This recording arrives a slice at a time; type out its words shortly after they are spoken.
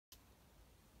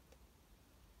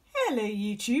Hello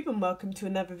YouTube and welcome to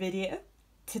another video.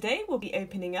 Today we'll be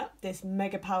opening up this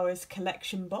Mega Powers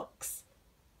collection box.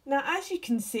 Now as you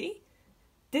can see,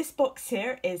 this box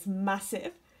here is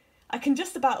massive. I can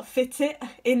just about fit it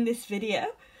in this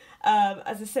video.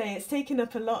 As I say, it's taking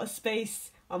up a lot of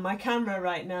space on my camera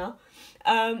right now.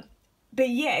 But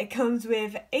yeah, it comes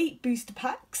with 8 booster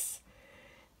packs,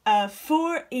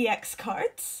 4 EX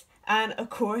cards, and of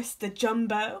course the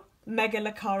Jumbo Mega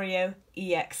Lucario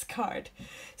EX card.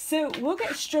 So we'll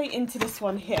get straight into this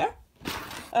one here.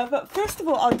 But first of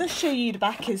all, I'll just show you the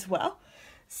back as well.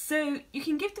 So you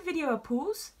can give the video a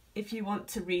pause if you want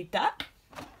to read that.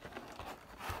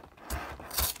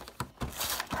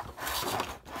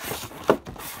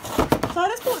 So I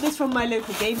just bought this from my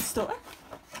local game store.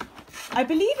 I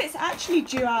believe it's actually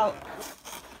due out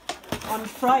on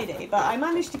Friday, but I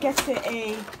managed to get it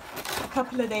a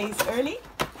couple of days early.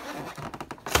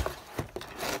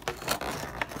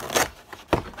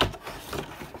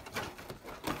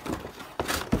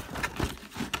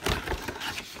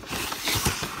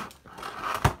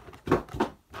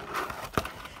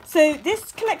 So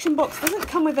this collection box doesn't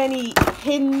come with any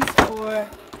pins or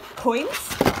coins,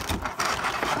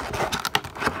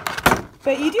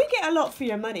 but you do get a lot for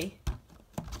your money.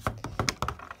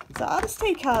 So I'll just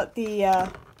take out the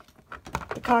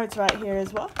cards right here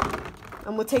as well,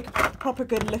 and we'll take a proper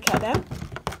good look at them.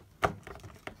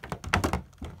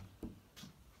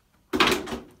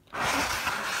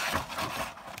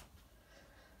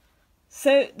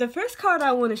 So the first card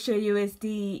I want to show you is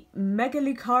the Mega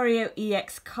Lucario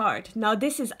EX card. Now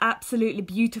this is absolutely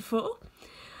beautiful.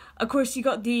 Of course you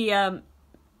got the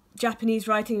Japanese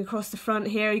writing across the front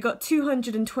here. You got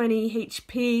 220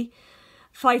 HP,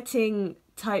 fighting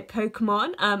type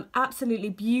Pokemon. Absolutely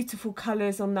beautiful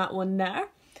colours on that one there.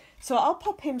 So I'll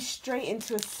pop him straight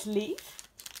into a sleeve.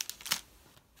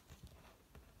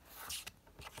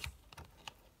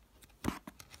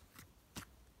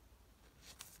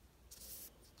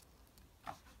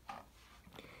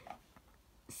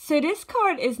 So this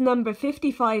card is number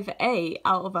 55A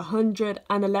out of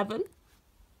 111.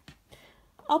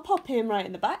 I'll pop him right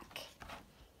in the back.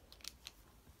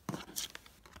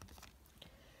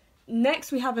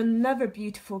 Next we have another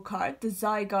beautiful card, the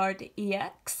Zygarde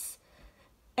EX.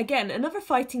 Again, another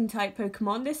fighting type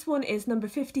Pokemon. This one is number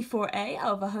 54A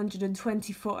out of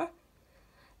 124.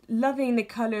 Loving the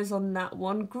colours on that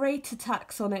one. Great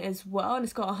attacks on it as well, and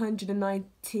it's got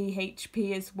 190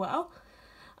 HP as well.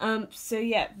 So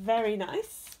yeah, very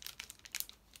nice.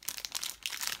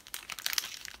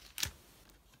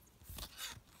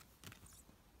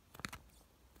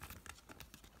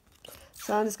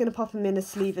 So I'm just going to pop them in a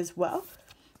sleeve as well,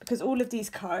 because all of these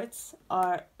cards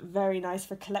are very nice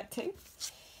for collecting.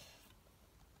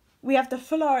 We have the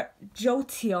Full Art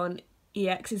Jolteon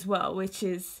EX as well, which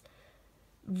is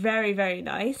very, very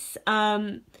nice.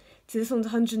 So this one's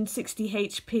 160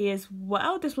 HP as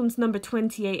well. This one's number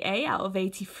 28A out of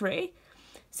 83.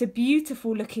 It's a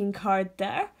beautiful looking card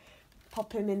there.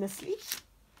 Pop him in the sleeve.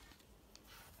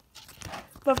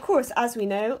 But of course, as we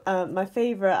know, my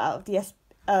favourite out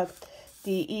of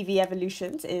the EV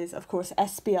Evolutions is, of course,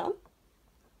 Espeon.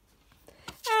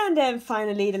 And then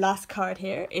finally, the last card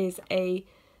here is a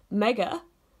Mega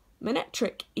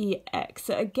Manectric EX.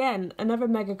 So again, another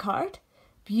Mega card.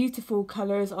 Beautiful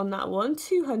colours on that one,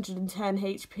 210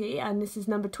 HP, and this is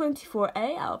number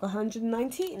 24A out of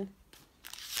 119.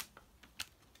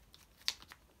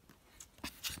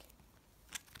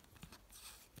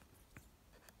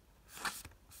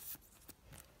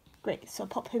 Great, so I'll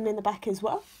pop him in the back as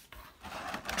well.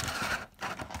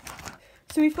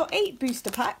 So we've got 8 booster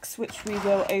packs, which we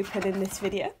will open in this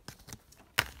video.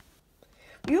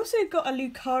 We also got a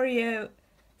Lucario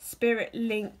Spirit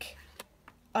Link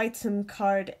item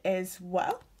card as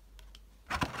well.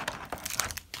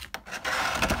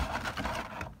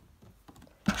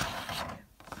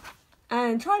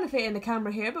 And trying to fit in the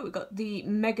camera here, but we've got the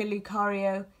Mega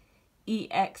Lucario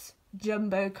EX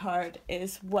Jumbo card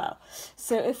as well.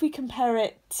 So if we compare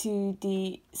it to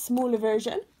the smaller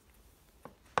version,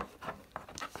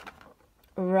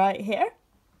 right here,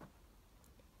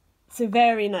 it's a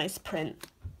very nice print.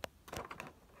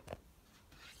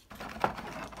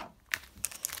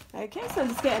 Okay, so I'm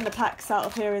just getting the packs out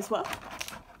of here as well.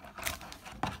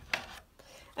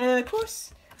 And of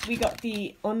course, we got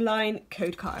the online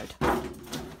code card.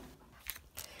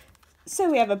 So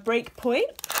we have a Breakpoint,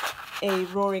 a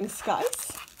Roaring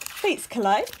Skies, Fates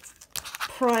Collide,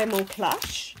 Primal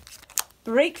Clash,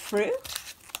 Breakthrough,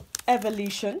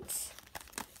 Evolutions,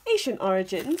 Ancient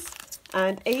Origins,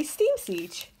 and a Steam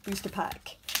Siege booster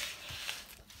pack.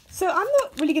 So I'm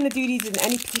not really going to do these in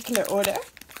any particular order.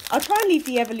 I'll try and leave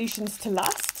the evolutions to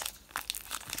last.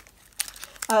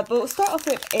 But we'll start off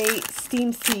with a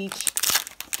Steam Siege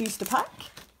booster pack.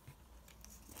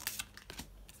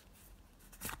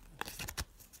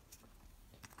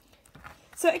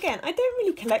 So again, I don't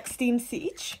really collect Steam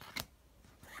Siege.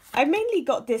 I mainly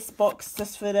got this box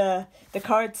just for the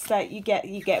cards that you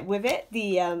get with it.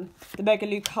 The Mega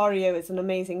Lucario is an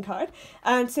amazing card.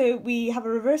 And so we have a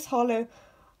reverse holo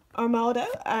Armaldo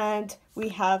and we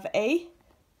have a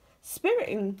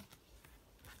Spiritomb.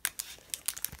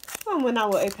 And now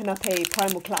we'll open up a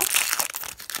Primal Clash.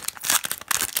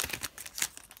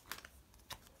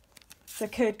 It's a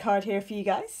code card here for you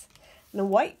guys. And a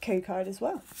white code card as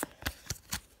well.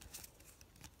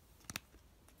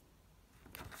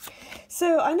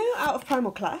 So I know out of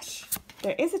Primal Clash,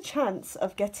 there is a chance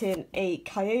of getting a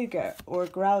Kyogre or a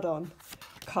Groudon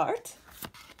card.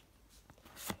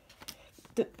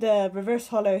 The reverse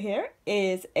holo here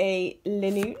is a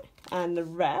Linoone, and the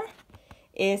rare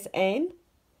is an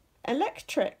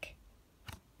Electric.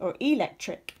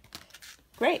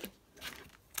 Great.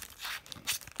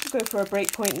 We'll go for a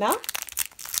breakpoint now.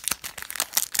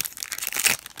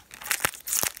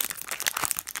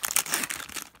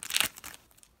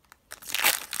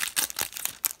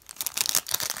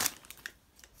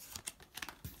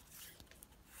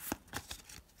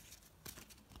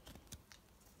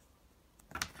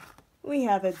 We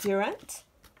have a Durant,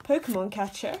 Pokemon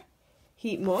Catcher,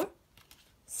 Heatmor,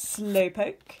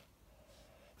 Slowpoke,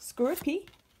 Scorpy,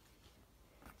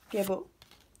 Gibble,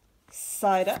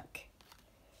 Psyduck,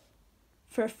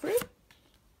 Furfrou.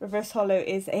 Reverse holo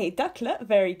is a Ducklet,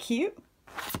 very cute.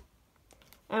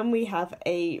 And we have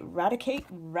a Raticate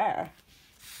rare.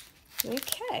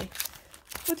 Okay,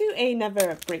 we'll do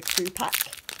another breakthrough pack.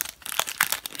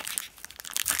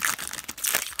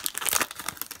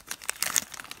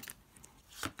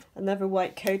 Another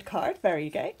white code card, very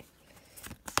good.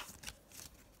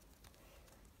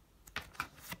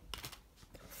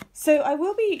 So I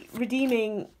will be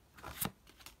redeeming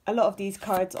a lot of these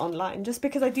cards online, just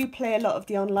because I do play a lot of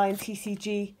the online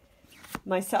TCG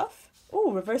myself.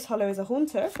 Oh, reverse holo is a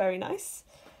Haunter, very nice.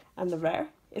 And the rare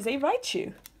is a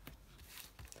Raichu.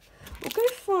 We'll go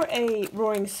for a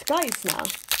Roaring Skies now.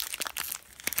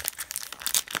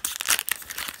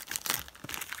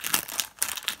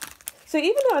 So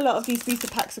even though a lot of these booster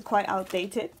packs are quite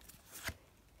outdated,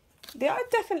 they are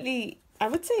definitely, I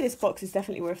would say this box is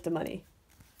definitely worth the money.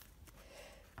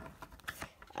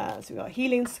 So we got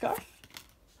Healing Scarf,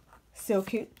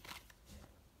 Silcoon,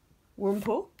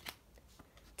 Wurmple,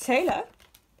 Taylor,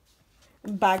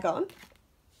 Bagon,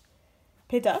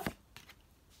 Pidove,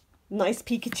 nice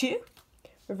Pikachu,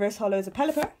 reverse holo is a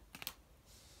Pelipper,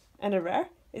 and a rare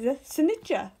is a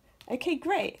Sinidja. Okay,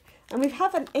 great. And we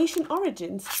have an Ancient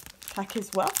Origins pack as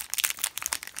well,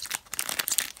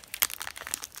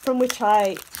 from which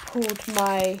I pulled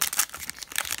my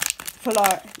Full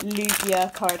Art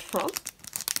Lugia card from.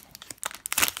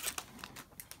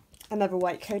 Another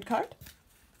white code card.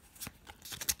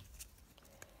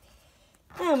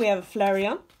 And we have a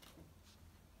Flareon,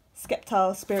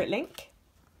 Sceptile Spirit Link,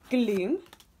 Gloom,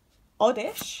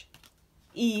 Oddish,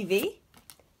 Eevee,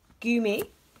 Goomy,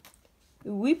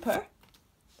 Wooper,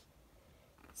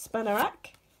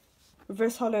 Spinarak,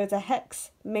 reverse holo is a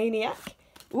Hex Maniac.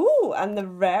 Ooh, and the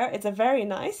rare is a very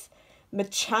nice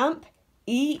Machamp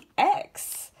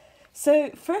EX. So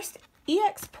first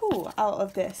EX pull out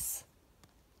of this,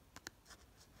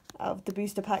 out of the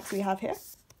booster packs we have here.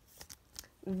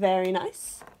 Very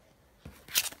nice.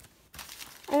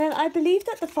 And then I believe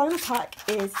that the final pack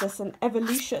is just an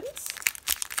Evolutions,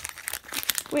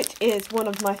 which is one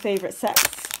of my favourite sets.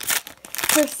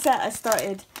 First set I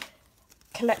started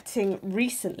collecting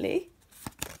recently.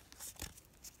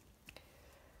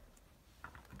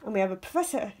 And we have a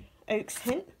Professor Oak's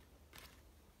Hint,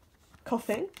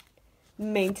 Coughing,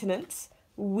 Maintenance,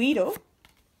 Weedle,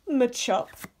 Machop,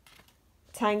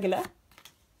 Tangela,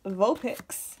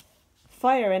 Vulpix,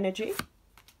 Fire Energy,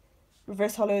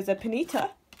 reverse holo is a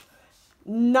Ponyta.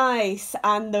 Nice,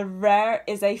 and the rare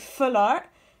is a Full Art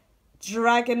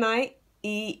Dragonite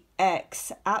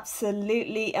EX.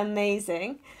 Absolutely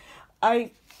amazing.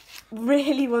 I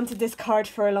really wanted this card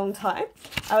for a long time.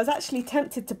 I was actually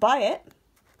tempted to buy it,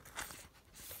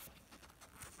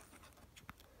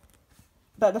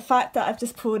 but the fact that I've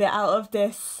just pulled it out of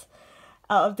this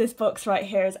box right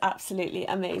here is absolutely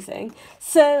amazing.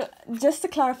 So just to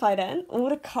clarify then, all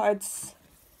the cards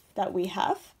that we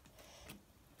have,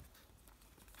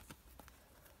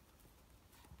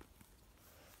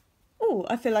 oh,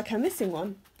 I feel like I'm missing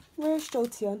one. Where's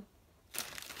Jolteon?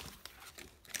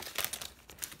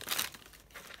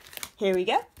 Here we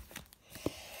go.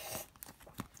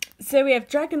 So we have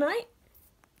Dragonite,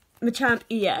 Machamp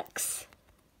EX,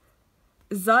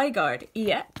 Zygarde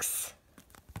EX,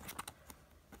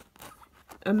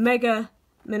 a Mega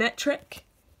Manectric,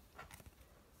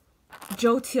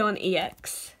 Jolteon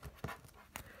EX,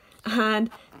 and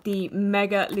the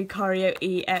Mega Lucario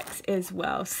EX as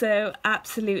well. So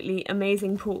absolutely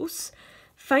amazing pulls.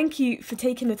 Thank you for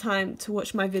taking the time to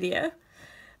watch my video.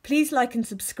 Please like and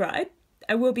subscribe.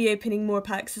 I will be opening more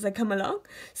packs as I come along.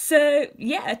 So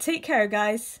yeah, take care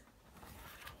guys.